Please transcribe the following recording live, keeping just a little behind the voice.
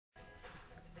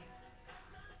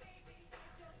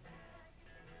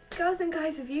Girls and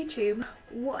guys of YouTube,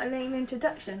 what a lame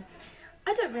introduction.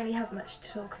 I don't really have much to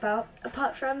talk about,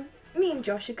 apart from me and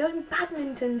Josh are going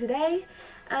badminton today,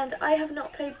 and I have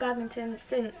not played badminton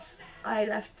since I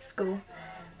left school,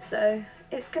 so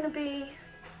it's going to be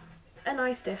a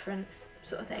nice difference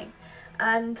sort of thing.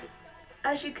 And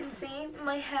as you can see,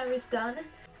 my hair is done.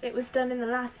 It was done in the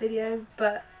last video,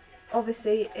 but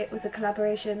obviously it was a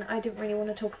collaboration. I didn't really want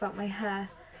to talk about my hair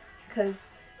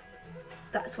because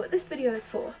that's what this video is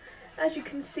for. As you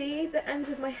can see, the ends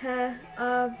of my hair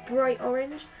are bright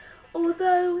orange,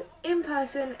 although in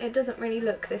person it doesn't really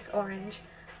look this orange.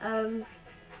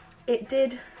 It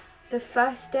did the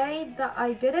first day that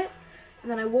I did it,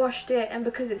 and then I washed it, and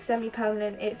because it's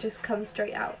semi-permanent it just comes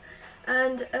straight out.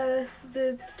 And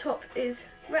the top is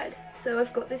red, so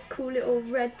I've got this cool little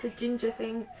red to ginger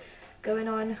thing going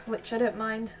on, which I don't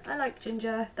mind. I like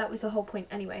ginger, that was the whole point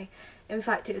anyway. In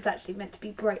fact, it was actually meant to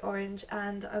be bright orange,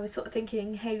 and I was sort of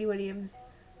thinking Hayley Williams.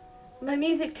 My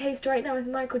music taste right now is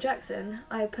Michael Jackson.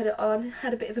 I put it on,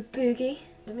 had a bit of a boogie.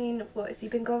 I mean, what, has he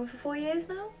been gone for 4 years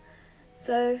now?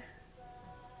 So,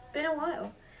 been a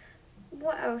while.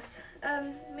 What else?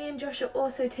 Me and Josh are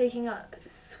also taking up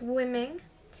swimming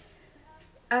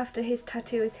after his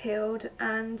tattoo is healed,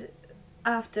 and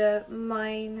after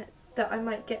mine that I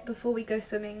might get before we go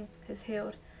swimming is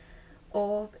healed.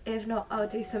 Or if not, I'll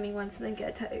do swimming once and then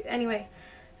get a tattoo. Anyway,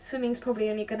 swimming's probably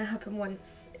only going to happen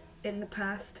once in the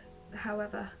past,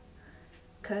 however,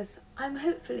 because I'm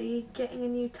hopefully getting a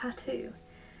new tattoo,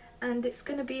 and it's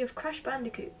going to be of Crash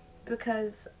Bandicoot,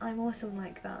 because I'm awesome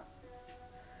like that.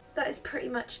 That is pretty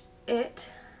much it.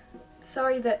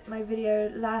 Sorry that my video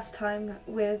last time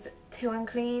with Too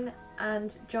Unclean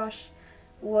and Josh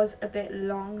was a bit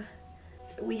long.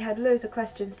 We had loads of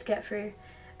questions to get through,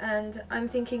 and I'm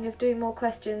thinking of doing more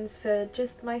questions for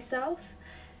just myself.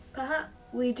 Perhaps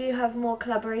we do have more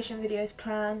collaboration videos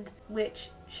planned, which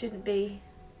shouldn't be,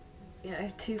 you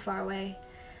know, too far away.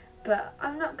 But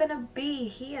I'm not gonna be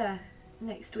here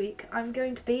next week. I'm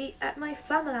going to be at my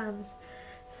Familams.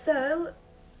 So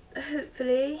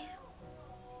hopefully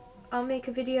I'll make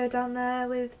a video down there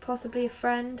with possibly a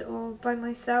friend or by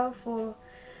myself or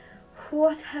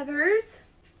whatever.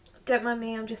 Don't mind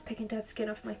me, I'm just picking dead skin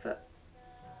off my foot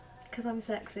because I'm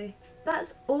sexy.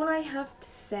 That's all I have to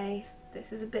say.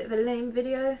 This is a bit of a lame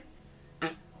video.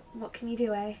 What can you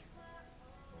do, eh?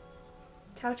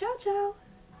 Ciao, ciao, ciao.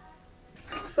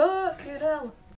 Fuck it hell.